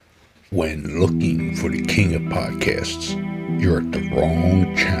When looking for the king of podcasts, you're at the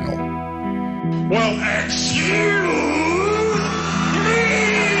wrong channel. Well, excuse me!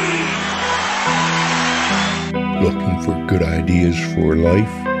 Looking for good ideas for life?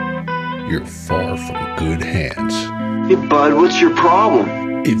 You're far from good hands. Hey, bud, what's your problem?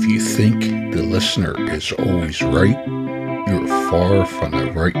 If you think the listener is always right, you're far from the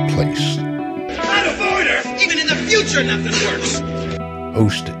right place. Not a voter! Even in the future, nothing works!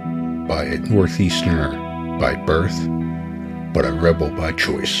 Hosted by a Northeasterner by birth, but a rebel by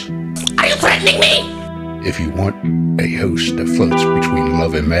choice. Are you threatening me? If you want a host that floats between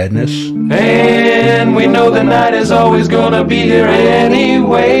love and madness, and we know the night is always gonna be here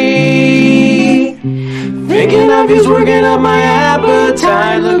anyway. Thinking of you's working up my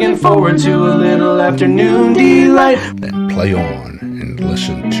appetite. Looking forward to a little afternoon delight. then play on and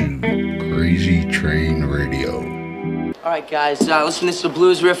listen to Crazy Train Radio. All right, guys, listen, this is the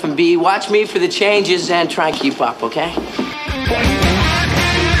blues riff and B. Watch me for the changes and try and keep up, okay?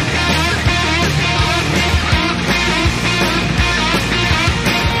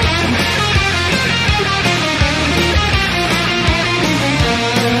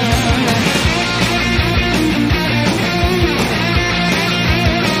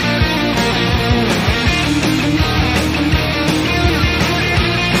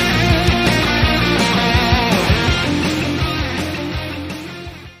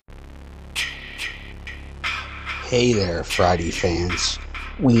 Hey there, Friday fans.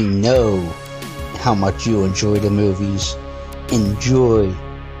 We know how much you enjoy the movies. Enjoy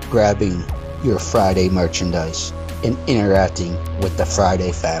grabbing your Friday merchandise and interacting with the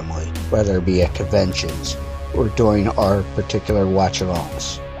Friday family, whether it be at conventions or during our particular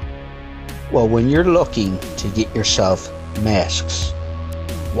watch-alongs. Well, when you're looking to get yourself masks,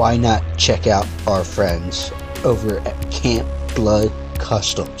 why not check out our friends over at Camp Blood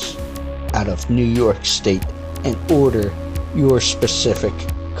Customs out of New York State and order your specific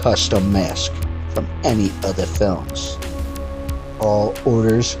custom mask from any of the films. All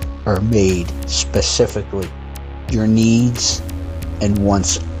orders are made specifically. Your needs and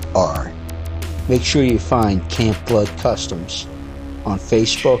wants are. Make sure you find Camp Blood Customs on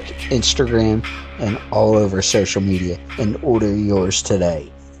Facebook, Instagram, and all over social media and order yours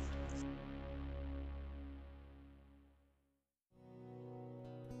today.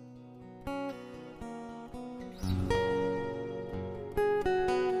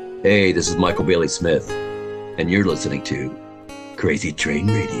 Hey, this is Michael Bailey Smith, and you're listening to Crazy Train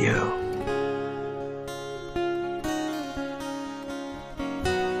Radio.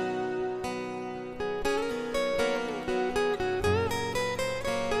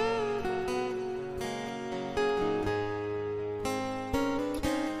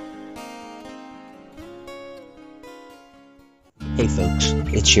 Hey folks,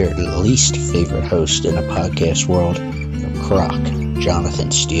 it's your least favorite host in the podcast world, the Croc, Jonathan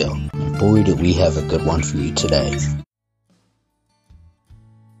Steele. And boy, do we have a good one for you today.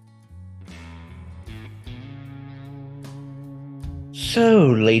 So,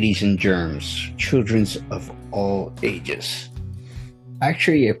 ladies and germs, childrens of all ages, I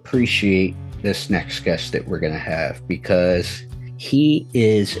actually appreciate this next guest that we're going to have because he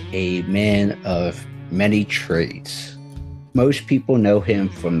is a man of many trades. Most people know him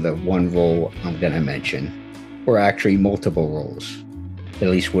from the one role I'm going to mention, or actually multiple roles, at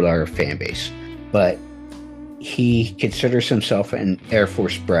least with our fan base. But he considers himself an Air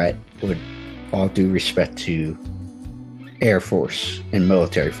Force brat, with all due respect to Air Force and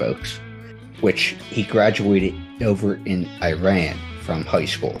military folks, which he graduated over in Iran from high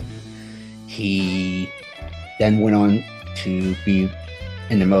school. He then went on to be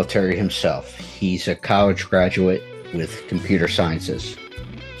in the military himself. He's a college graduate with computer sciences.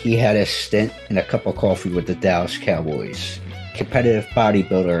 He had a stint in a cup of coffee with the Dallas Cowboys, competitive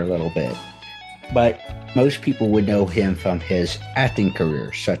bodybuilder a little bit, but most people would know him from his acting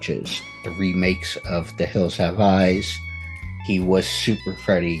career, such as the remakes of The Hills Have Eyes. He was Super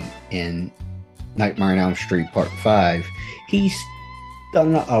Freddy in Nightmare on Elm Street Part 5. He's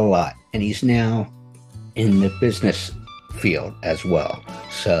done a lot, and he's now in the business field as well.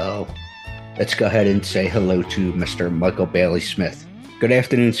 So let's go ahead and say hello to Mr. Michael Bailey Smith. Good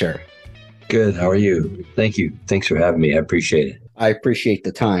afternoon, sir. Good. How are you? Thank you. Thanks for having me. I appreciate it. I appreciate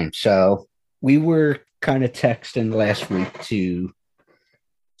the time. So we were kind of texting last week to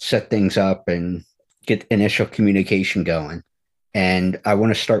set things up and get initial communication going. And I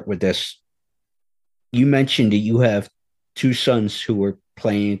want to start with this. You mentioned that you have two sons who are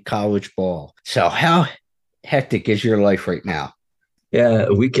playing college ball. So how hectic is your life right now? Yeah,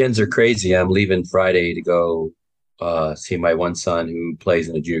 weekends are crazy. I'm leaving Friday to go see my one son who plays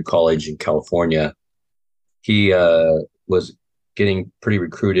in a junior college in California. He was getting pretty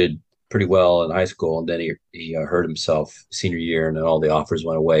recruited pretty well in high school, and then he hurt himself senior year, and then all the offers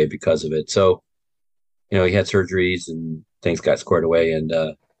went away because of it. So, he had surgeries and things got squared away, and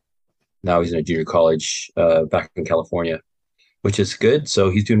now he's in a junior college back in California, which is good. So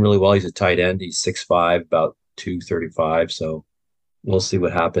he's doing really well. He's a tight end. He's 6'5", about 235. So we'll see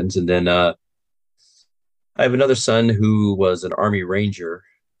what happens. And then I have another son who was an Army Ranger,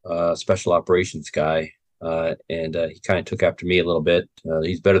 special operations guy. And he kind of took after me a little bit.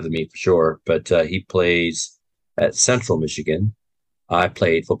 He's better than me for sure, but he plays at Central Michigan. I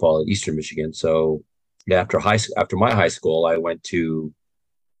played football at Eastern Michigan. So after my high school, I went to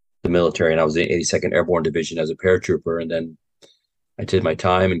the military, and I was in the 82nd Airborne Division as a paratrooper. And then I did my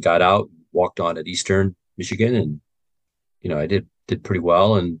time and got out, walked on at Eastern Michigan, and I did pretty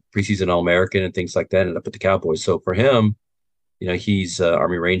well, and preseason All-American and things like that. Ended up at the Cowboys. So for him, he's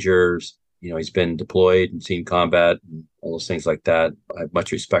Army Rangers. He's been deployed and seen combat and all those things like that. I have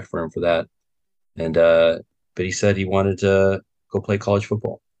much respect for him for that. And but he said he wanted to go play college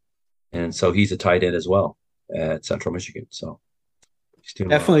football, and so he's a tight end as well at Central Michigan. So he's doing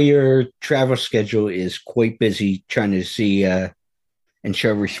definitely well. Your travel schedule is quite busy trying to see and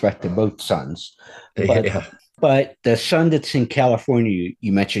show respect to both sons. But, Yeah. But the son that's in California,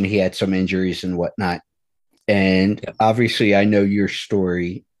 you mentioned he had some injuries and whatnot. And obviously I know your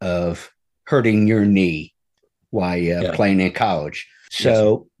story of hurting your knee while playing in college.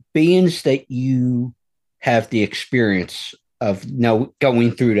 So being that you have the experience of now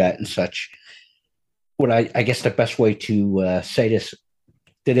going through that and such, what I guess the best way to say this,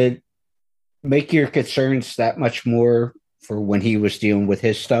 did it make your concerns that much more for when he was dealing with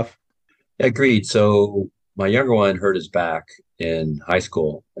his stuff? Agreed. So my younger one hurt his back in high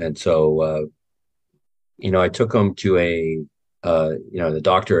school. And so, I took him to the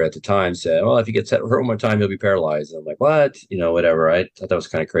doctor at the time said, well, if he gets hurt one more time, he'll be paralyzed. And I'm like, what? Whatever. I thought that was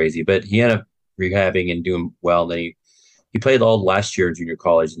kind of crazy, but he ended up rehabbing and doing well. And then he played all last year in junior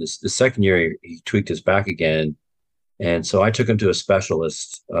college. And the second year he tweaked his back again. And so I took him to a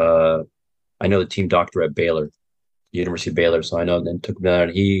specialist. I know the team doctor at Baylor, University of Baylor. So I know, and then took him down,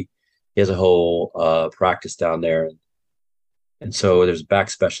 and he has a whole practice down there. And so there's a back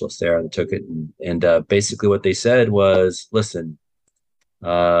specialist there, and I took it. And basically what they said was, listen,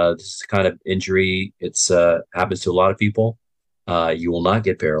 this is the kind of injury. It's happens to a lot of people. You will not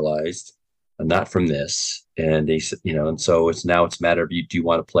get paralyzed, not from this. And they said, and so it's a matter of do you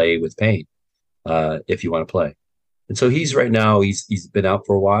want to play with pain, if you want to play. And so he's been out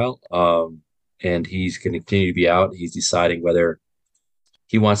for a while, and he's going to continue to be out. He's deciding whether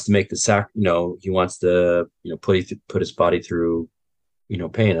he wants to make the he wants to, put his body through,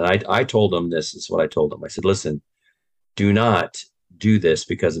 pain. And I told him, this is what I told him. I said, listen, do not do this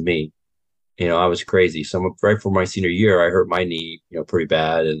because of me. I was crazy. So right before my senior year, I hurt my knee, pretty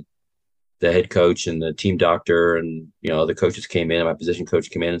bad. And the head coach and the team doctor and, the coaches came in, my position coach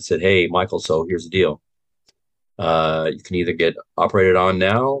came in and said, hey, Michael, so here's the deal. You can either get operated on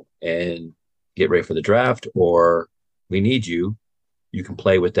now and get ready for the draft, or we need you. You can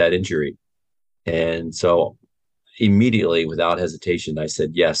play with that injury. And so immediately, without hesitation, I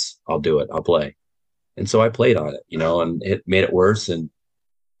said, yes, I'll do it. I'll play. And so I played on it, and it made it worse. And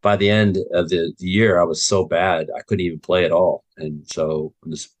by the end of the year, I was so bad, I couldn't even play at all. And so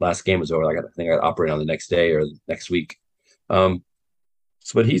when this last game was over, I think I got operated on the next day or the next week.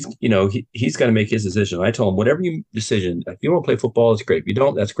 But he's got to make his decision. I told him, whatever you decision, if you want to play football, it's great. If you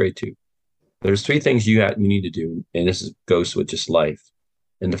don't, that's great too. There's three things you need to do, and goes with just life.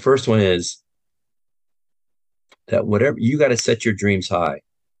 And the first one is that whatever you got to set your dreams high,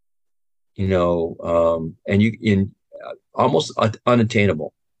 and almost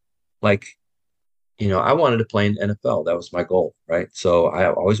unattainable. Like, I wanted to play in NFL. That was my goal, right? So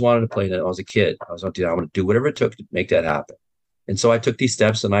I always wanted to play. When I was a kid, I was like, dude, I want to do whatever it took to make that happen. And so I took these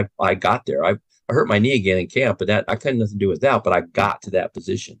steps, and I got there. I hurt my knee again in camp, but that I couldn't nothing to do with that. But I got to that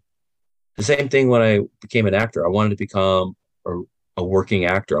position. The same thing when I became an actor. I wanted to become a working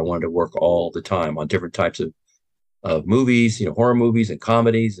actor. I wanted to work all the time on different types of movies, horror movies and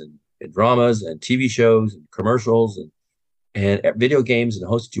comedies and dramas and TV shows and commercials and video games and the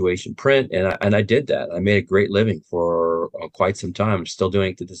whole situation, print. And I did that. I made a great living for quite some time. I'm still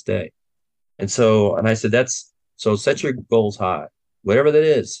doing it to this day. And I said, so set your goals high, whatever that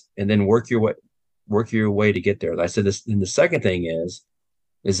is, and then work your way to get there. And I said this. And the second thing is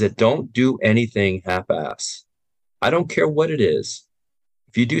that don't do anything half-ass. I don't care what it is.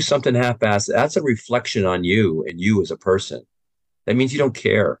 If you do something half-ass, that's a reflection on you and you as a person. That means you don't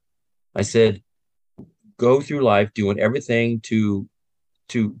care. I said, go through life doing everything to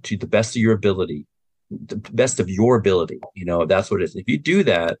the best of your ability, the best of your ability. You know, that's what it is. If you do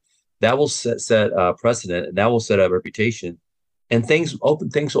that, that will set a precedent, and that will set a reputation, and things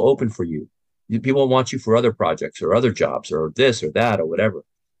will open for you. People want you for other projects or other jobs or this or that or whatever.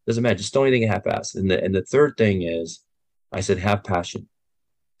 Doesn't matter. Just don't anything half-assed. And the third thing is, I said, have passion.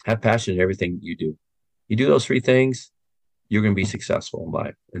 Have passion in everything you do. You do those three things, you're going to be successful in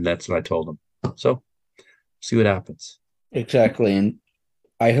life. And that's what I told them. So see what happens. Exactly. And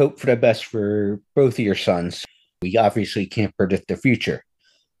I hope for the best for both of your sons. We obviously can't predict the future.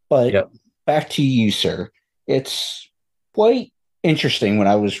 But Yep. back to you, sir. It's quite interesting when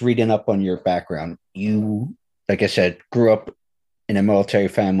I was reading up on your background. You, like I said, grew up in a military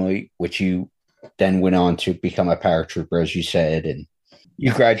family, which you then went on to become a paratrooper, as you said, and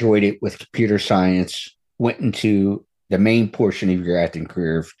you graduated with computer science, went into the main portion of your acting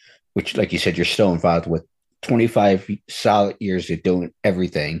career, which, like you said, you're still involved with 25 solid years of doing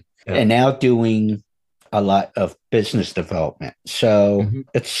everything, and now doing a lot of business development. So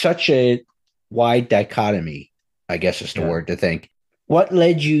it's such a wide dichotomy, I guess is the word to think. What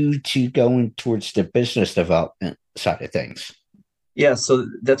led you to going towards the business development side of things? Yeah, so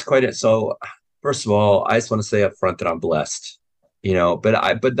that's quite it. So first of all, I just want to say up front that I'm blessed, you know, but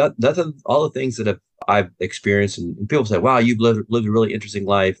nothing, all the things that I've experienced, and people say, wow, you've lived a really interesting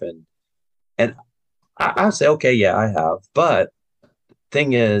life. And I'll say, okay, yeah, I have. But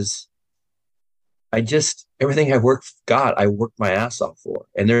thing is, everything I worked my ass off for.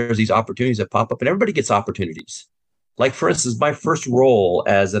 And there's these opportunities that pop up, and everybody gets opportunities. Like, for instance, my first role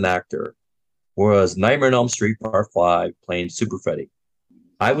as an actor was Nightmare on Elm Street Part 5, playing Super Freddy.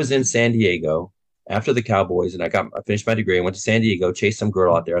 I was in San Diego after the Cowboys, and I finished my degree. I went to San Diego, chased some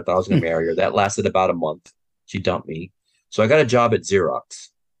girl out there. I thought I was going to marry her. That lasted about a month. She dumped me. So I got a job at Xerox,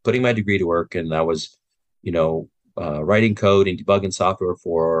 putting my degree to work, and I was, writing code and debugging software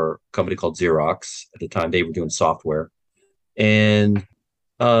for a company called Xerox. At the time, they were doing software. And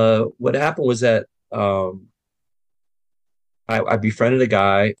what happened was that I befriended a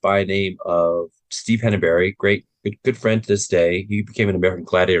guy by the name of Steve Henneberry, good friend to this day. He became an American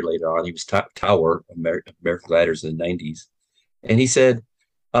Gladiator later on. He was Tower, American Gladiators in the 90s. And he said,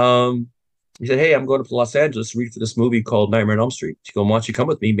 hey, I'm going up to Los Angeles to read for this movie called Nightmare on Elm Street. He goes, why don't you come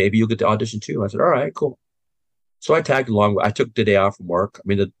with me? Maybe you'll get to audition too. I said, all right, cool. So I tagged along. I took the day off from work. I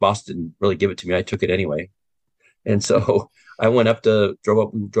mean, the boss didn't really give it to me. I took it anyway. And so I drove up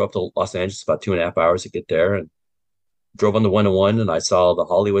to Los Angeles, about 2.5 hours to get there, and drove on the 101, and I saw the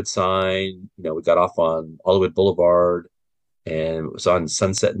Hollywood sign. We got off on Hollywood Boulevard, and it was on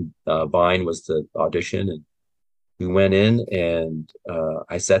Sunset and Vine was the audition. And we went in, and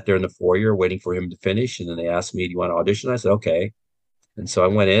I sat there in the foyer waiting for him to finish. And then they asked me, do you want to audition? I said, okay. And so I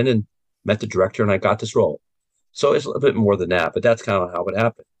went in and met the director, and I got this role. So it's a little bit more than that, but that's kind of how it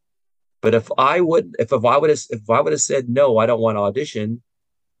happened. But if I would have said, no, I don't want to audition,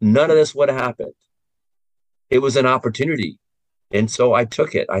 none of this would have happened. It was an opportunity. And so I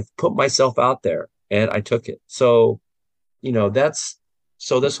took it. I put myself out there and I took it. So,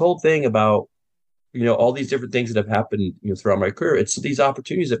 so this whole thing about, all these different things that have happened, throughout my career, it's these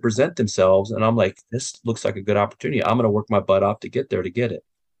opportunities that present themselves. And I'm like, this looks like a good opportunity. I'm going to work my butt off to get there to get it.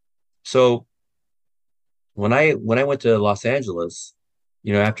 So when I went to Los Angeles,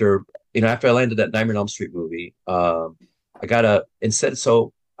 after I landed that Nightmare on Elm Street movie, I had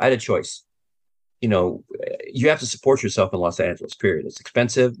a choice. You have to support yourself in Los Angeles, period. It's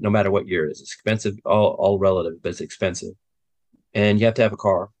expensive, no matter what year it is. It's expensive, all relative, but it's expensive. And you have to have a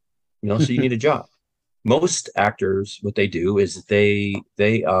car, so you need a job. Most actors, what they do is they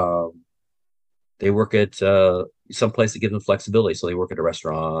work at some place to give them flexibility. So they work at a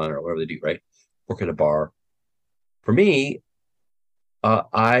restaurant or whatever they do, right? Work at a bar. For me,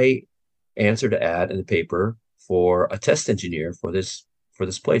 I answered an ad in the paper for a test engineer for this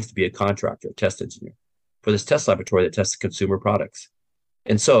place to be a contractor, a test engineer for this test laboratory that tests consumer products.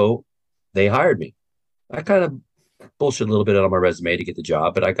 And so they hired me. I kind of bullshit a little bit on my resume to get the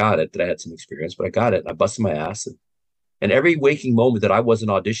job, but I got it, that I had some experience, but I got it. And I busted my ass. And every waking moment that I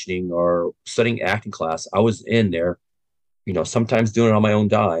wasn't auditioning or studying acting class, I was in there, sometimes doing it on my own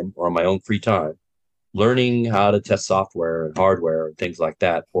dime or on my own free time, learning how to test software and hardware and things like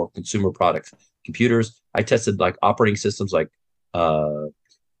that for consumer products, computers. I tested like operating systems like IBM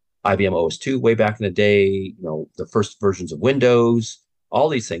OS2 way back in the day, the first versions of Windows, all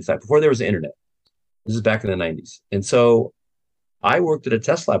these things, like before there was the internet. This is back in the 90s. And so I worked at a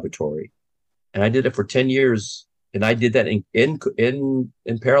test laboratory, and I did it for 10 years. And I did that in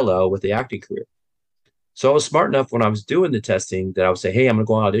parallel with the acting career. So I was smart enough when I was doing the testing that I would say, hey, I'm going to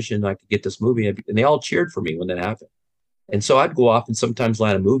go on audition. I could get this movie. And they all cheered for me when that happened. And so I'd go off and sometimes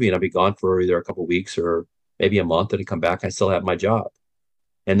land a movie and I'd be gone for either a couple of weeks or maybe a month, and I'd come back. I still have my job.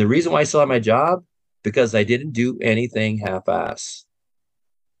 And the reason why I still have my job, because I didn't do anything half-ass.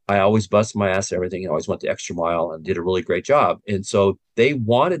 I always busted my ass at everything. I always went the extra mile and did a really great job. And so they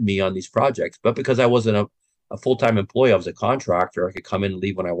wanted me on these projects, but because I wasn't a full-time employee, I was a contractor. I could come in and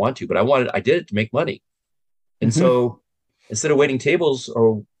leave when I want to, but I did it to make money. And so instead of waiting tables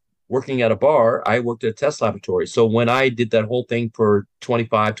or working at a bar, I worked at a test laboratory. So when I did that whole thing for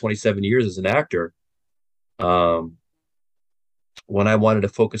 25, 27 years as an actor, when I wanted to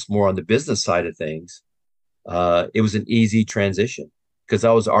focus more on the business side of things, it was an easy transition because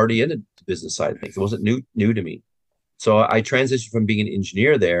I was already in the business side of things. It wasn't new to me. So I transitioned from being an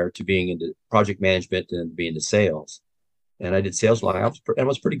engineer there to being into project management and being into sales. And I did sales long. I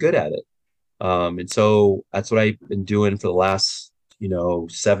was pretty good at it. And so that's what I've been doing for the last,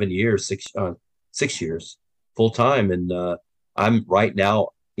 6 years full time. And I'm right now,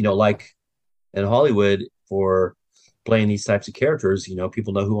 like in Hollywood for playing these types of characters,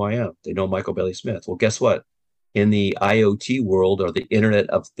 people know who I am. They know Michael Bailey Smith. Well, guess what? In the IoT world or the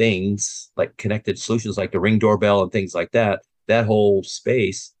Internet of Things, like connected solutions like the Ring doorbell and things like that, that whole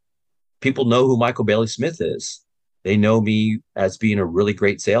space, people know who Michael Bailey Smith is. They know me as being a really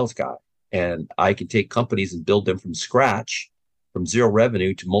great sales guy. And I can take companies and build them from scratch, from zero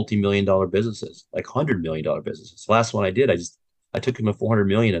revenue to multi-million-dollar businesses, like $100 million businesses. The last one I did, I took him to 400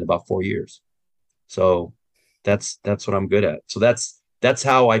 million in about 4 years. So that's what I'm good at. So that's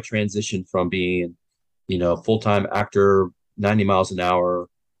how I transitioned from being, full-time actor, 90 miles an hour,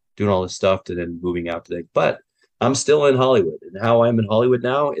 doing all this stuff to then moving out today. But I'm still in Hollywood, and how I'm in Hollywood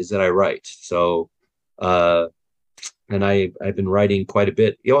now is that I write. So, and I've been writing quite a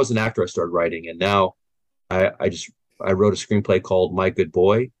bit. I was an actor, I started writing, and now I wrote a screenplay called My Good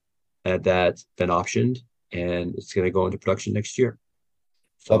Boy, and that's been optioned, and it's going to go into production next year.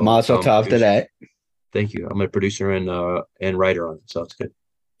 So mazel tov to that. Thank you. I'm a producer and writer on it, so it's good.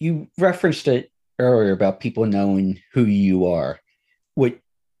 You referenced it earlier about people knowing who you are. With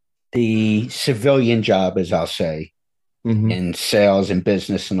the civilian job, as I'll say, in sales and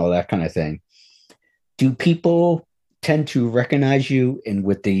business and all that kind of thing, do people tend to recognize you? And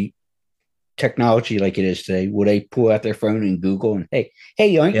with the technology like it is today, will they pull out their phone and Google and hey,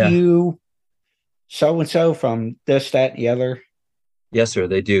 aren't you so-and-so from this, that, and the other? Yes, sir,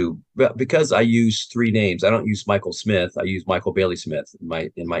 they do. But because I use 3 names, I don't use Michael Smith. I use Michael Bailey Smith in my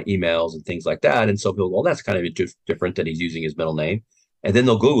emails and things like that. And so people go, well, that's kind of different that he's using his middle name. And then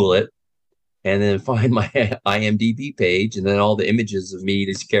they'll Google it and then find my IMDb page and then all the images of me,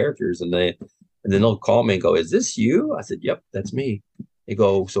 these characters. And then they'll call me and go, is this you? I said, yep, that's me. They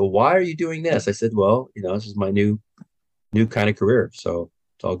go, so why are you doing this? I said, well, this is my new kind of career. So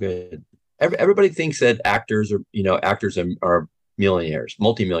it's all good. Everybody thinks that actors are millionaires,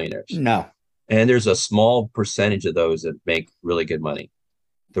 multimillionaires. No. And there's a small percentage of those that make really good money.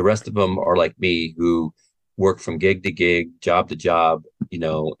 The rest of them are like me, who work from gig to gig, job to job,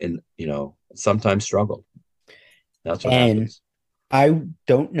 and sometimes struggle. That's what happens. I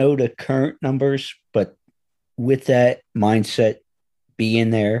don't know the current numbers, but with that mindset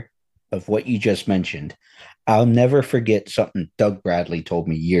being there of what you just mentioned, I'll never forget something Doug Bradley told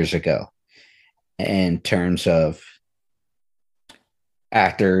me years ago in terms of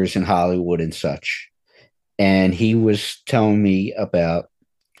actors in Hollywood and such. And he was telling me about,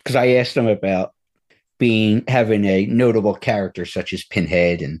 because I asked him about having a notable character such as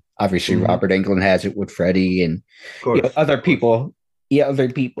Pinhead, and obviously Robert Englund has it with Freddy, and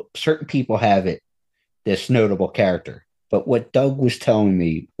certain people have it, this notable character. But what Doug was telling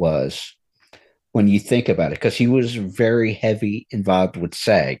me was, when you think about it, because he was very heavy involved with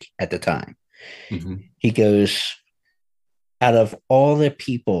SAG at the time, he goes, out of all the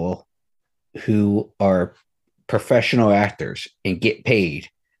people who are professional actors and get paid,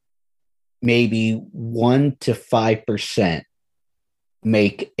 maybe 1% to 5%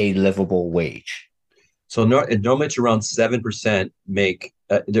 make a livable wage. So normally it's around 7% make.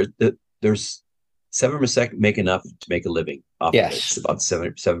 There's 7% make enough to make a living off of it. It's about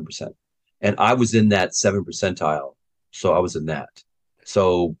 7%. And I was in that 7 percentile, so I was in that.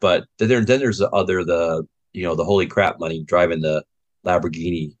 So, but then there's the holy crap money driving the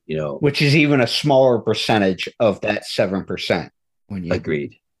Lamborghini, which is even a smaller percentage of that 7%.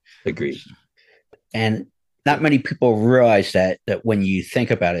 Agreed. And not many people realize that when you think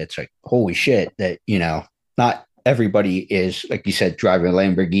about it, it's like, holy shit, that, not everybody is, like you said, driving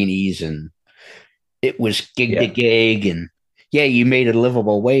Lamborghinis, and it was gig to gig, and yeah, you made a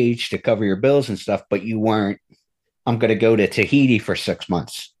livable wage to cover your bills and stuff, but you weren't, I'm going to go to Tahiti for 6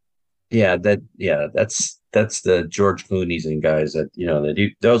 months. That's the George Clooney's and guys that they do.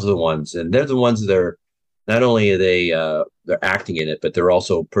 Those are the ones, and they're the ones that are not only are they're acting in it, but they're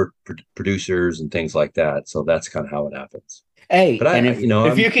also producers and things like that. So that's kind of how it happens. Hey, But and if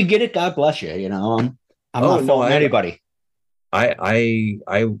you can get it, God bless you. I'm oh not no, faulting anybody. I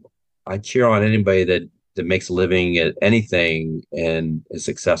cheer on anybody that makes a living at anything and is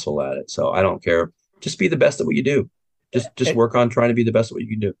successful at it. So I don't care. Just be the best at what you do. Just work on trying to be the best at what you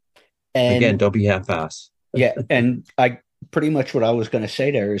can do. Again, And don't be half-ass. yeah, and I pretty much what I was going to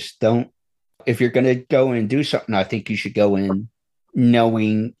say there is don't, if you're going to go and do something, I think you should go in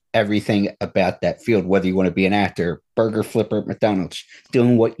knowing everything about that field, whether you want to be an actor, burger flipper at McDonald's,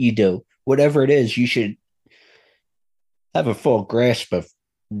 doing what you do, whatever it is, you should have a full grasp of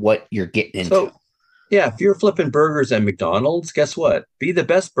what you're getting into. So yeah, if you're flipping burgers at McDonald's, guess what? Be the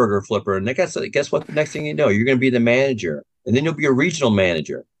best burger flipper. And guess what? The next thing you know, you're going to be the manager. And then you'll be a regional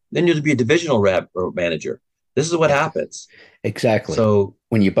manager. Then you'll be a divisional rep or manager. This is what happens. Exactly. So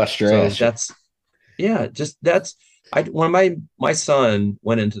when you bust your ass. When my son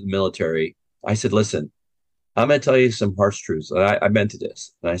went into the military, I said, listen, I'm going to tell you some harsh truths. And I meant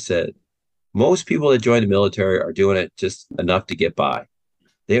this. And I said, most people that join the military are doing it just enough to get by.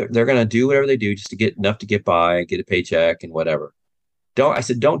 They're going to do whatever they do just to get enough to get by, get a paycheck and whatever. I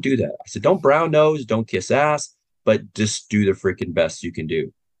said, don't do that. I said, don't brown nose, don't kiss ass, but just do the freaking best you can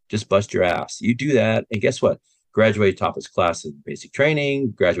do. Just bust your ass. You do that. And guess what? Graduate top his class in basic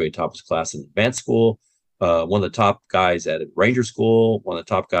training, graduate top his class in advanced school. One of the top guys at Ranger School, one of the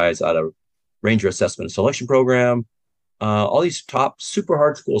top guys out of Ranger Assessment and Selection Program. All these top super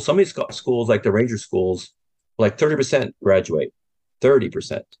hard schools. Some of these schools, like the Ranger schools, like 30% graduate,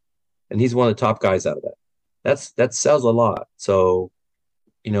 30%. And he's one of the top guys out of that. That sells a lot. So,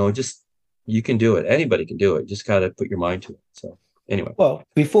 just you can do it. Anybody can do it. Just gotta put your mind to it. So anyway. Well,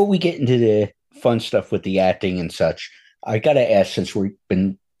 before we get into the fun stuff with the acting and such, I gotta ask, since we've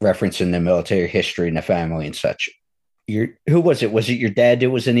been referencing the military history and the family and such, who was it? Was it your dad that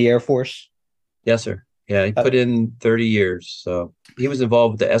was in the Air Force? Yes, sir. Yeah, he put in 30 years. So he was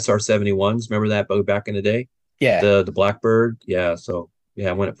involved with the SR-71s. Remember that back in the day? Yeah. The Blackbird. Yeah. So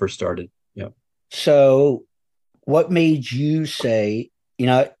yeah, when it first started. Yeah. So what made you say,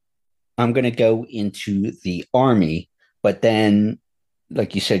 I'm going to go into the Army, but then,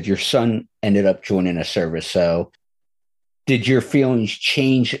 like you said, your son ended up joining a service. So did your feelings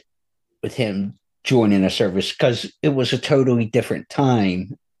change with him joining a service? Because it was a totally different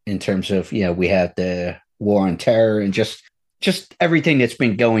time in terms of, we have the war on terror and just everything that's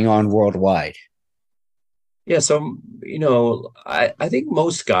been going on worldwide. Yeah. So, I think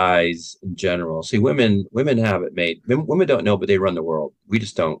most guys in general, see, women have it made. Women don't know, but they run the world. We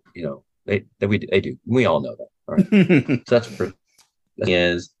just don't, they do. We all know that. All right. So that's what it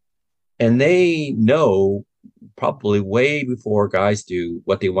is. And they know probably way before guys do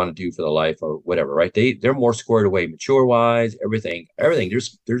what they want to do for their life or whatever, right? They're more squared away, mature wise, everything. They're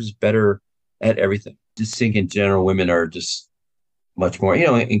just better at everything. Just think in general, women are just much more,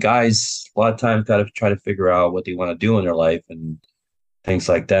 and guys a lot of times got to try to figure out what they want to do in their life and things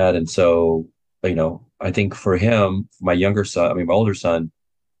like that. And so, I think for him, my older son,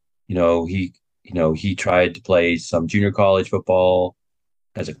 he tried to play some junior college football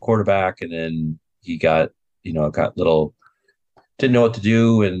as a quarterback, and then he got little, didn't know what to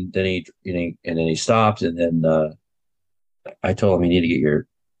do, and then he stopped, and then I told him, you need to get your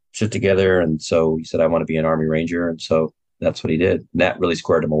shit together, and so he said, I want to be an Army Ranger, and so that's what he did. And that really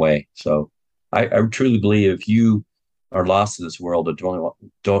squared him away. So I truly believe if you are lost in this world or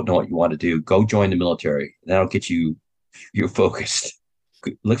don't know what you want to do, go join the military. That'll get you're focused.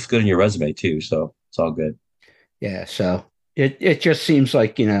 Looks good in your resume too, so it's all good. Yeah, so it just seems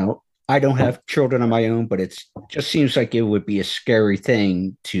like, I don't have children of my own, but it just seems like it would be a scary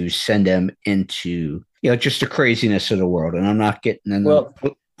thing to send them into, just the craziness of the world. And I'm not getting in the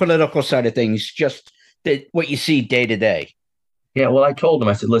political side of things, just what you see day to day. Yeah, well, I told him,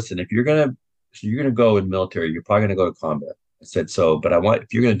 I said, listen, if you're gonna go in the military, you're probably gonna go to combat. I said, but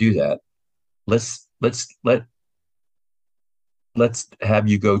if you're gonna do that, let's have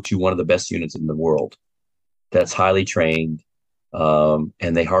you go to one of the best units in the world that's highly trained, and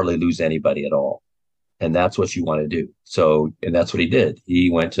they hardly lose anybody at all. And that's what you want to do. So, and that's what he did. He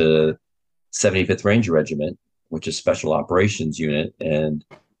went to 75th Ranger Regiment, which is special operations unit, and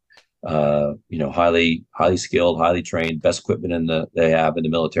highly skilled, highly trained, best equipment they have in the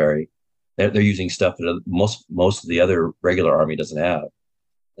military. They're using stuff that most of the other regular Army doesn't have.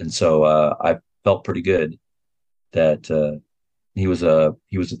 And so I felt pretty good that he was a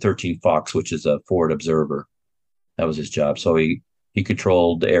 13 Fox, which is a forward observer. That was his job. So he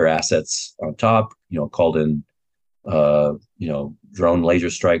controlled the air assets on top. Called in drone laser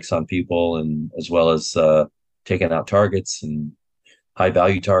strikes on people, and as well as taking out targets and high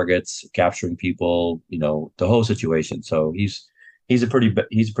value targets, capturing people. The whole situation. So he's a pretty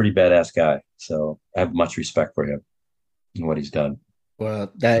badass guy. So I have much respect for him and what he's done.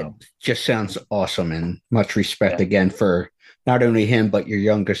 Well, that So, just sounds awesome, and much respect yeah. again for not only him but your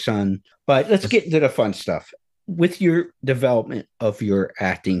younger son. But let's get into the fun stuff. With your development of your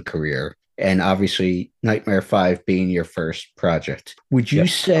acting career, and obviously Nightmare 5 being your first project, would you Yeah.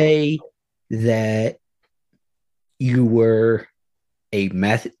 say that you were a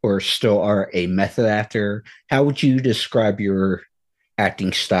method or still are a method actor? How would you describe your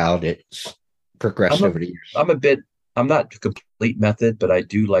acting style that's progressed I'm a over the years? I'm a bit I'm not a complete method, but I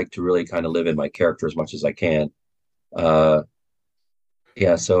do like to really kind of live in my character as much as I can. Uh,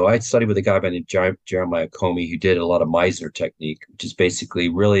 yeah, so I studied with a guy by the name Jeremiah Comey who did a lot of Meisner technique, which is basically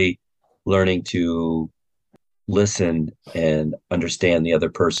really learning to listen and understand the other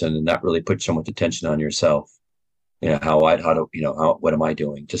person and not really put so much attention on yourself. How do what am I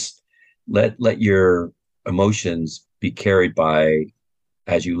doing? Just let your emotions be carried by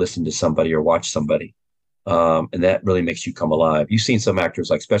as you listen to somebody or watch somebody. And that really makes you come alive. You've seen some actors,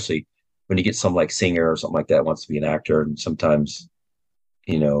 like especially when you get some like singer or something like that wants to be an actor, and sometimes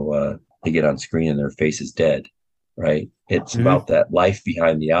they get on screen and their face is dead, right? It's Mhm. about that life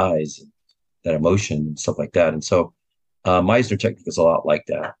behind the eyes, that emotion and stuff like that. And so Meisner technique is a lot like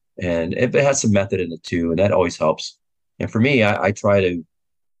that, and it has some method in it too, and that always helps. And for me, I try to,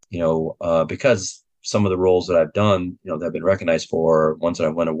 because some of the roles that I've done, that I've been recognized for, ones that I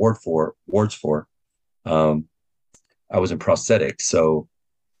won awards for, um, I was in prosthetics, so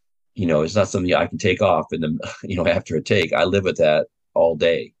it's not something I can take off and then after a take. I live with that all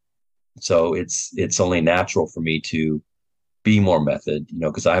day, so it's only natural for me to be more method,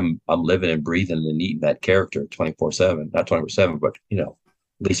 because I'm living and breathing and eating that character 24/7, not 24/7, but at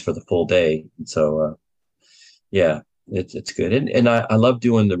least for the full day. And so yeah, it's good, and I love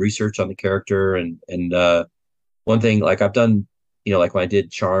doing the research on the character, and one thing, like I've done, like when I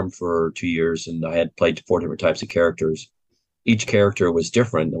did Charm for 2 years, and I had played 4 different types of characters. Each character was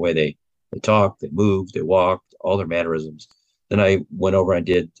different, the way they talked, they moved, they walked, all their mannerisms. Then I went over and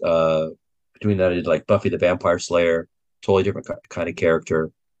did between that I did like Buffy the Vampire Slayer, totally different kind of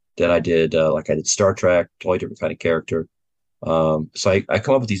character. Then I did Star Trek, totally different kind of character. So I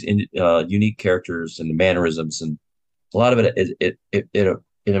come up with these unique characters and the mannerisms, and a lot of it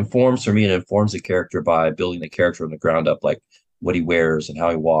informs for me. It informs the character by building the character from the ground up, like what he wears and how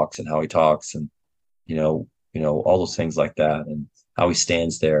he walks and how he talks, and all those things like that, and how he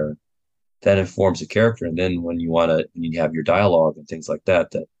stands there. That informs the character, and then when you have your dialogue and things like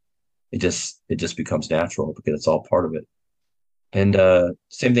that, that it just becomes natural because it's all part of it. And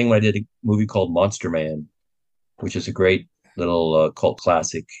same thing when I did a movie called Monster Man, which is a great little cult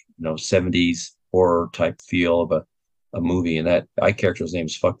classic, 70s horror type feel of a movie. And that eye character's name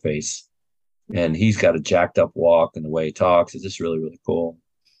is Fuckface. And he's got a jacked up walk, and the way he talks is just really, really cool.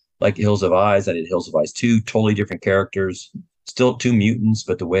 Like Hills of Eyes, I did Hills of Eyes 2, totally different characters, still two mutants,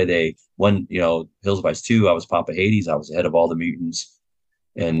 but the way Hills of Eyes 2, I was Papa Hades, I was the head of all the mutants.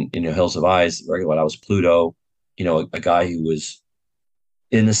 And, Hills of Eyes, right, when I was Pluto, a guy who was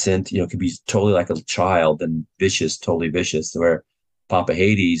innocent, could be totally like a child and vicious, totally vicious. Where Papa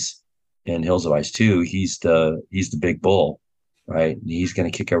Hades in Hills of Ice 2, he's the big bull, right? And he's going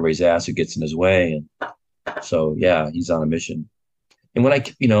to kick everybody's ass who gets in his way. And so, yeah, he's on a mission. And when I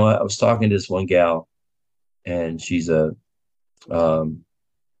was talking to this one gal, and um,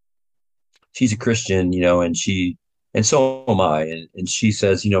 she's a Christian, and so am I. And she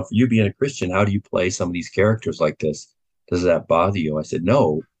says, for you being a Christian, how do you play some of these characters like this? Does that bother you? I said,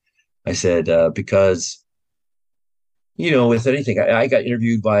 no. I said, because, with anything, I got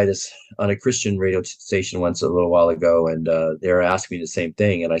interviewed by this on a Christian radio station once a little while ago, and they were asking me the same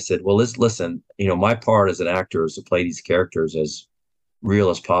thing. And I said, well, listen, my part as an actor is to play these characters as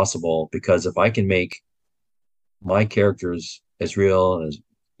real as possible, because if I can make my characters as real and as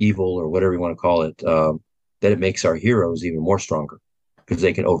evil or whatever you want to call it, then it makes our heroes even more stronger because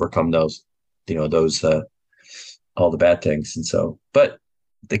they can overcome those all the bad things. And so, but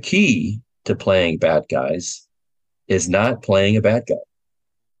the key to playing bad guys is not playing a bad guy.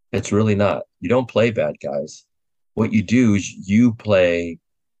 It's really not. You don't play bad guys. What you do is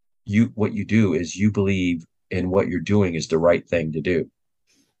what you do is you believe in what you're doing is the right thing to do.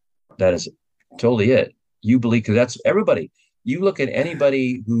 That is totally it. You believe, because that's everybody. You look at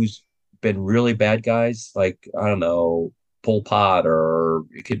anybody who's been really bad guys, like, I don't know, Pol Pot, or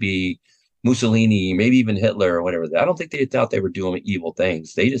it could be Mussolini, maybe even Hitler or whatever. I don't think they thought they were doing evil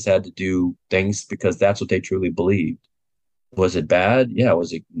things. They just had to do things because that's what they truly believed. Was it bad? Yeah.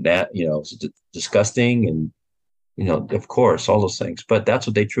 Was it that, was it disgusting? And, of course, all those things. But that's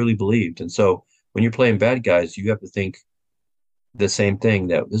what they truly believed. And so when you're playing bad guys, you have to think the same thing,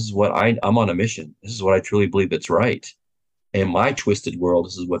 that this is what I'm on a mission. This is what I truly believe that's right. In my twisted world,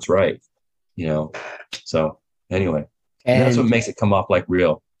 this is what's right. So anyway, and that's what makes it come off like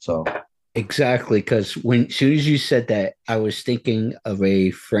real. So exactly, because as soon as you said that, I was thinking of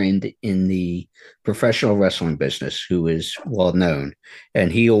a friend in the professional wrestling business who is well known,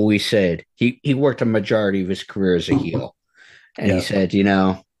 and he always said he worked a majority of his career as a heel, and he said,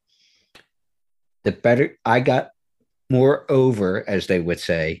 the better I got, more over, as they would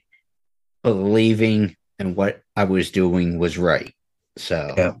say, believing in what I was doing was right.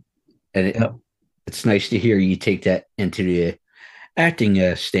 So, it's nice to hear you take that into the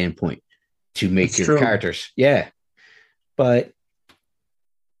acting standpoint to make your characters. Yeah. But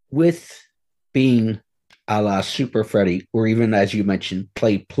with being a la Super Freddy, or even, as you mentioned,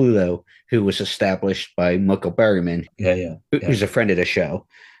 play Pluto, who was established by Michael Berryman, who's a friend of the show.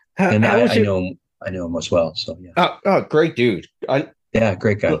 I know him as well. So yeah. Oh, great dude.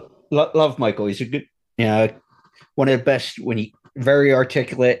 Great guy. Love Michael. He's a good, one of the best, when he very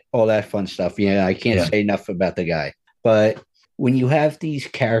articulate, all that fun stuff. I can't say enough about the guy. But when you have these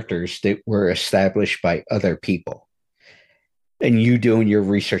characters that were established by other people, and you doing your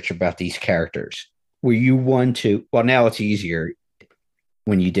research about these characters, were you one to, well, now it's easier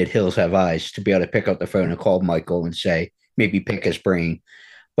when you did Hills Have Eyes to be able to pick up the phone and call Michael and say, maybe pick his brain.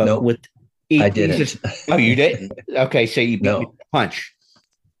 But I didn't. Oh, you didn't? Okay, so you beat me with a punch.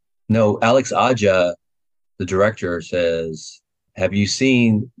 No, Alex Aja, the director, says, have you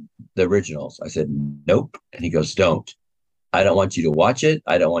seen the originals? I said, nope. And he goes, don't. I don't want you to watch it.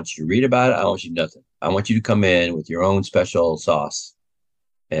 I don't want you to read about it. I don't want you to do nothing. I want you to come in with your own special sauce.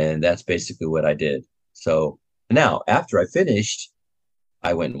 And that's basically what I did. So now, after I finished,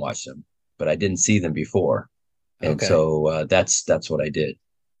 I went and watched them, but I didn't see them before. And so that's what I did.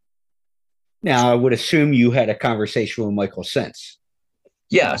 Now, I would assume you had a conversation with Michael since.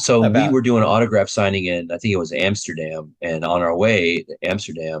 Yeah, so we were doing an autograph signing in, I think it was Amsterdam, and on our way to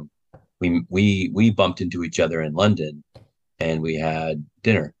Amsterdam, we bumped into each other in London, and we had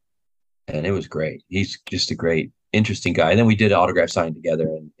dinner, and it was great. He's just a great, interesting guy. And then we did an autograph signing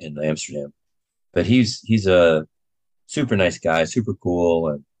together in Amsterdam. But he's a super nice guy, super cool,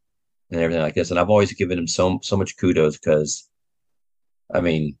 and everything like this. And I've always given him so much kudos because, I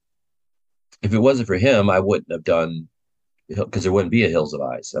mean, if it wasn't for him, I wouldn't have done, because there wouldn't be a Hills of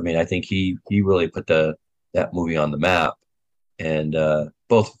Eyes. I mean, I think he really put that movie on the map, and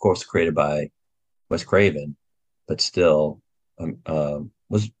both, of course, created by Wes Craven, but still,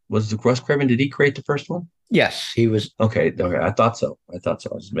 was Wes Craven? Did he create the first one? Yes, he was. Okay, I thought so. I was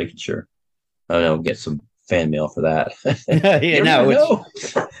just making sure. I don't know, get some fan mail for that.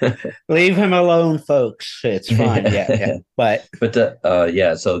 Leave him alone, folks. It's fine. Yeah. But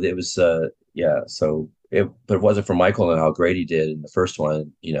so it was so but it wasn't for Michael and how great he did in the first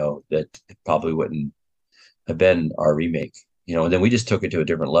one, that it probably wouldn't have been our remake, and then we just took it to a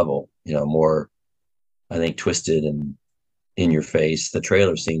different level, more, I think, twisted and in your face. The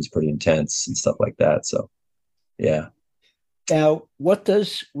trailer scene's pretty intense and stuff like that. So yeah. Now,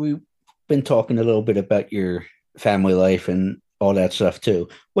 we've been talking a little bit about your family life and all that stuff too.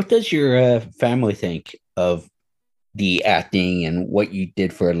 What does your family think of the acting and what you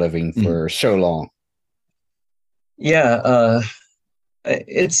did for a living for so long? Yeah,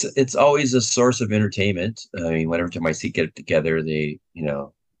 it's always a source of entertainment. I mean, whenever time I see get together, they,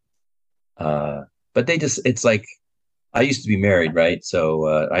 but they just, it's like, I used to be married, right?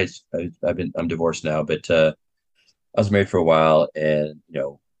 So I'm divorced now, but I was married for a while, and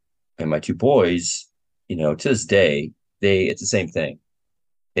and my two boys, to this day, it's the same thing.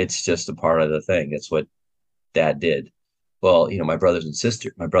 It's just a part of the thing. It's what Dad did. Well, my brother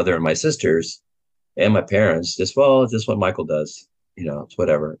and my sisters, and my parents, just what Michael does. It's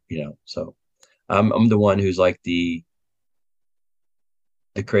whatever. So I'm the one who's like the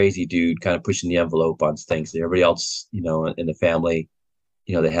crazy dude, kind of pushing the envelope on things. Everybody else, in the family,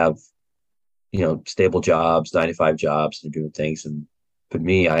 they have, stable jobs, 9 to 5 jobs, and they're doing things, but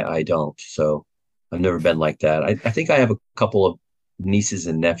me, I don't. So I've never been like that. I think I have a couple of nieces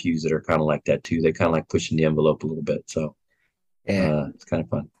and nephews that are kind of like that too. They kind of like pushing the envelope a little bit. So it's kind of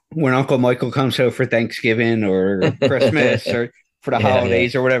fun. When Uncle Michael comes home for Thanksgiving or Christmas or for the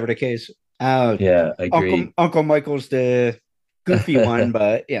holidays or whatever the case. Yeah, I agree. Uncle Michael's the goofy one,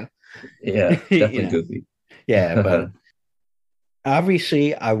 but yeah. Yeah, definitely goofy. Yeah, but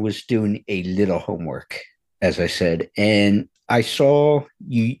Obviously, I was doing a little homework, as I said, and I saw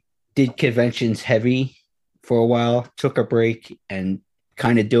you did conventions heavy for a while, took a break, and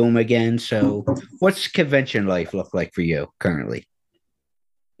kind of do them again. So, what's convention life look like for you currently?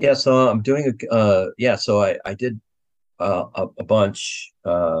 Yeah, so I'm doing yeah, so I did a bunch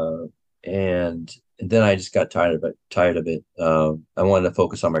and then I just got tired of it. I wanted to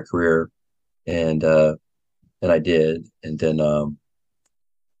focus on my career and I did. And then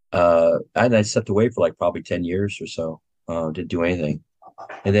and I stepped away for like probably 10 years or so. Didn't do anything.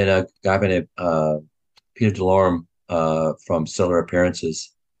 And then a guy by the name Peter DeLorme from Stellar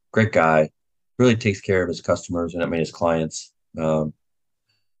Appearances, great guy, really takes care of his customers and I mean his clients.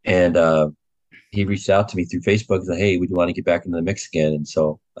 And he reached out to me through Facebook and said, "Hey, would you want to get back into the mix again?" And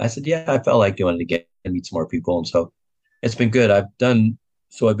so I said, "Yeah, I felt like doing it again and meet some more people." And so it's been good. I've been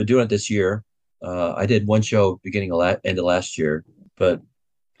doing it this year. I did one show beginning of end of last year, but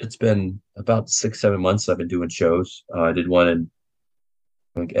it's been about 6, 7 months I've been doing shows. I did one in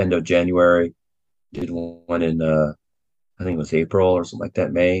like end of January, did one in I think it was April or something like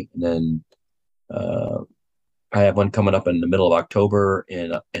that, May, and then uh, I have one coming up in the middle of October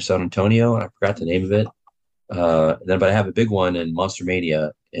in San Antonio, and I forgot the name of it. But I have a big one in Monster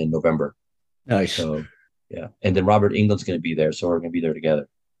Mania in November. Nice. So yeah, and then Robert England's going to be there, so we're going to be there together.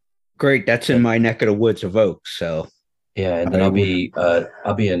 Great. That's in my neck of the woods of Oaks. So Yeah, and then I'll be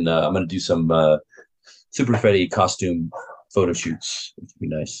in. I'm going to do some Super Freddy costume photo shoots, which would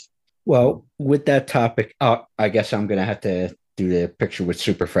be nice. well, with that topic, I guess I'm going to have to do the picture with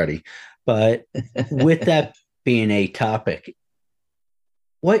Super Freddy. But with that being a topic,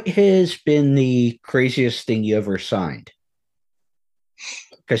 what has been the craziest thing you ever signed?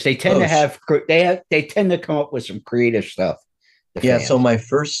 Because they tend to have they tend to come up with some creative stuff. Yeah, so my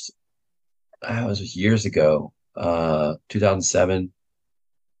first, was years ago, 2007,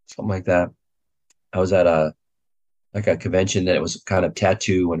 something like that. I was at a convention that it was kind of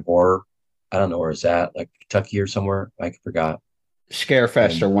tattoo and horror. I don't know where it's at, like Kentucky or somewhere. I forgot.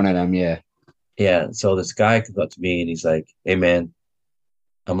 Scarefest or one of them, yeah. Yeah. So this guy comes up to me and he's like, "Hey man,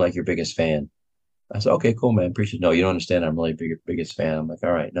 I'm like your biggest fan." I said, "Okay, cool, man. Appreciate it." "No, you don't understand. I'm really biggest fan." I'm like,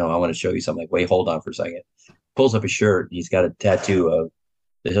 "All right, no, I want to show you something." Like, "Wait, hold on for a second." Pulls up his shirt. And he's got a tattoo of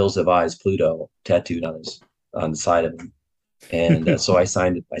the Hills Have Eyes, Pluto, tattooed on the side of him. And so I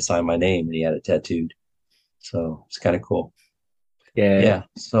signed it. I signed my name, and he had it tattooed. So it's kind of cool. Yeah. Yeah.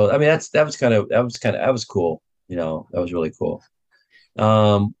 So I mean, that was cool. You know, that was really cool.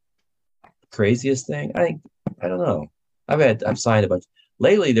 Um, Craziest thing, I don't know. I've signed a bunch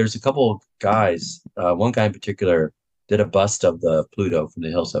lately. There's a couple of guys. One guy in particular did a bust of the Pluto from the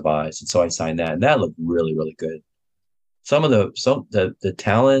Hills Have Eyes, and so I signed that, and that looked really really good. The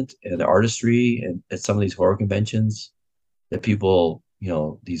talent and the artistry and at some of these horror conventions that people,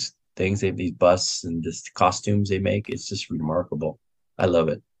 these things, these busts and this costumes they make, it's just remarkable. I love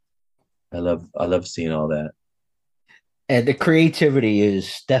it. I love seeing all that. And the creativity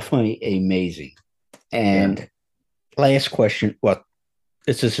is definitely amazing. And Yeah. last question. Well,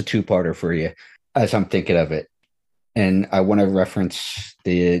 this is a two-parter for you as I'm thinking of it. And I want to reference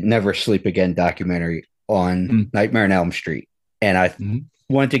the Never Sleep Again documentary on Nightmare on Elm Street. And I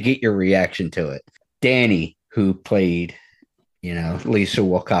wanted to get your reaction to it. Danny, who played, Lisa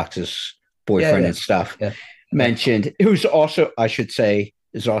Wilcox's boyfriend and stuff, mentioned, who's also, I should say,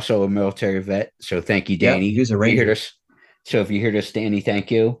 is also a military vet. So thank you, Danny. He was a Ranger. So if you hear this, Danny, thank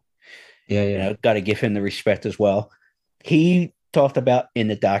you. Yeah. Got to give him the respect as well. He talked about in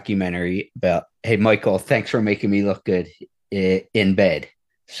the documentary about, "Hey, Michael, thanks for making me look good in bed."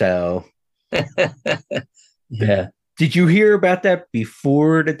 So, Yeah. did you hear about that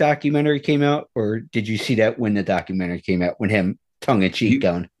before the documentary came out, or did you see that when the documentary came out, when him tongue in cheek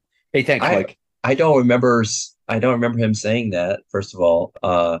going, "Hey, thanks, Mike"? I don't remember. I don't remember him saying that. First of all,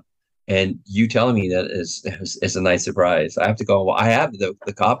 and you telling me that is a nice surprise. I have to go. I have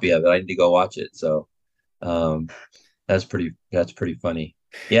the copy of it. I need to go watch it. So, that's pretty funny.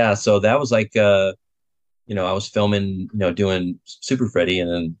 Yeah. So that was like, I was filming, doing Super Freddy, and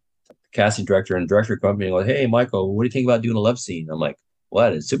then the casting director and director company like, "Hey, Michael, what do you think about doing a love scene?" I'm like,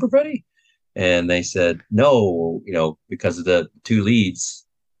 "What, is Super Freddy?" And they said, "No, because of the two leads,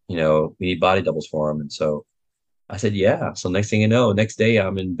 we need body doubles for them." And so I said, "Yeah." So next thing you know, next day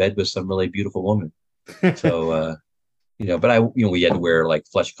I'm in bed with some really beautiful woman. So, but we had to wear like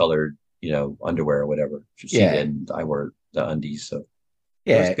flesh colored, underwear or whatever. She did, and I wore the undies. So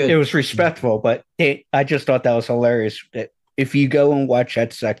yeah, it was respectful, but I just thought that was hilarious. That if you go and watch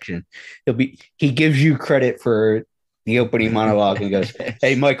that section, he gives you credit for the opening monologue and goes,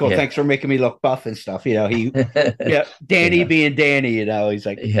 "Hey, Michael, Yeah. thanks for making me look buff and stuff." You know, Danny Yeah. being Danny. You know, he's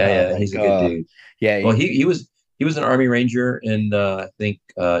like, Yeah, he's a good dude. Yeah, Well, he was an Army Ranger, and I think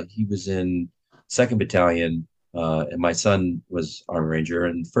he was in 2nd Battalion, and my son was Army Ranger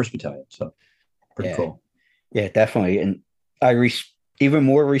in 1st Battalion. So pretty cool. Yeah, definitely. And even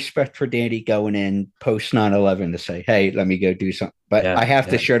more respect for Danny going in post 9/11 to say, "Hey, let me go do something." But I have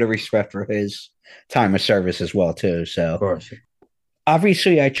to show the respect for his time of service as well too. So of course.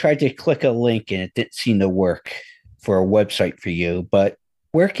 Obviously, I tried to click a link and it didn't seem to work for a website for you. But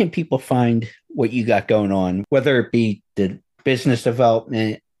where can people find what you got going on, whether it be the business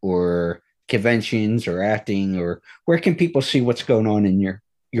development or conventions or acting, or where can people see what's going on in your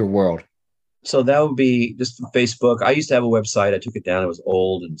world? So that would be just from Facebook. I used to have a website. I took it down. It was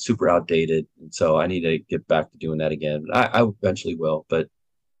old and super outdated. And so I need to get back to doing that again. I eventually will. But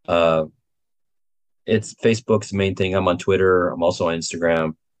it's Facebook's the main thing. I'm on Twitter. I'm also on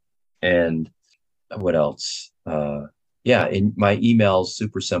Instagram. And what else? And my email's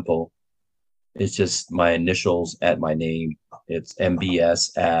super simple. It's just my initials at my name. It's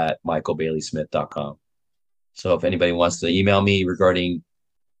mbs@michaelbaileysmith.com. So if anybody wants to email me regarding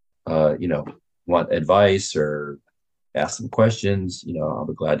want advice or ask some questions, I'll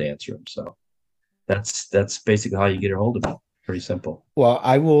be glad to answer them. So that's basically how you get a hold of me. Pretty simple. Well,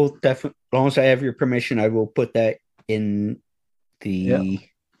 I will definitely, as long as I have your permission, I will put that in the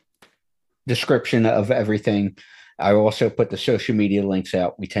description of everything. I will also put the social media links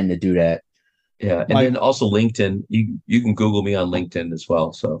out. We tend to do that. Yeah. And then also LinkedIn. You can Google me on LinkedIn as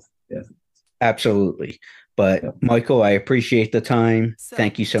well. So yeah. Absolutely. But Michael, I appreciate the time.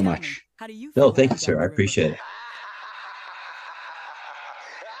 Thank you so much. No, thank you, sir. I appreciate it.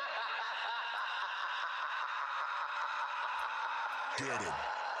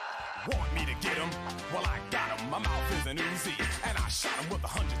 Want me to get him? Well, I got him. My mouth is an Uzi, and I shot him with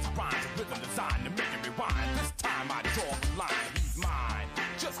hundreds of rhymes, rhythm designed to make him rewind. This time I draw the line. He's mine.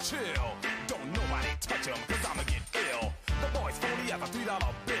 Just chill. Don't nobody touch him, cause I'ma get ill. The boy's phony as a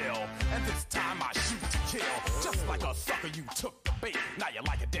 $3 bill, and this time I shoot to kill. Just like a sucker, you took the bait. Now you're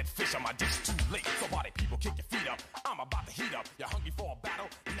like a dead fish on my dish, too late. So party people, kick your feet up. I'm about to heat up. You're hungry for a battle.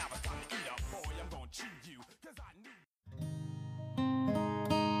 Now it's time to eat up. Boy, I'm gonna chew you, cause I knew.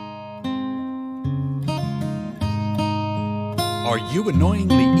 Are you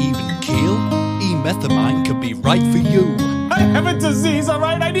annoyingly even keel? E-methamine could be right for you. I have a disease,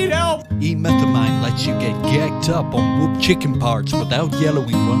 alright? I need help! E-methamine lets you get gagged up on whooped chicken parts without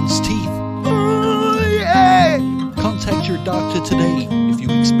yellowing one's teeth. Yeah! Contact your doctor today if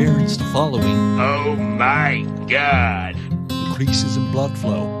you experience the following. Oh my God. Increases in blood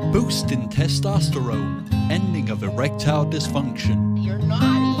flow, boost in testosterone, ending of erectile dysfunction. You're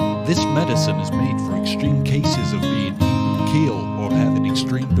naughty. This medicine is made for extreme cases of being even keel or having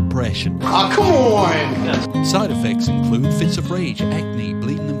extreme depression. Oh, come on. Side effects include fits of rage, acne,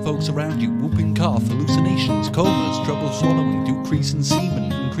 bleeding in folks around you, whooping cough, hallucinations, comas, trouble swallowing, decrease in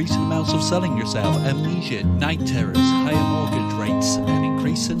semen, increasing amounts of selling yourself, amnesia, night terrors, higher mortgage rates, and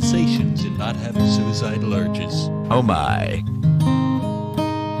increased sensations in not having suicidal urges. Oh my.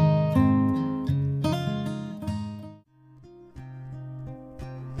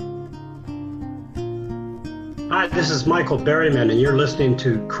 Hi, this is Michael Berryman, and you're listening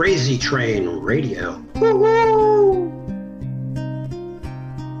to Crazy Train Radio. Woo-hoo!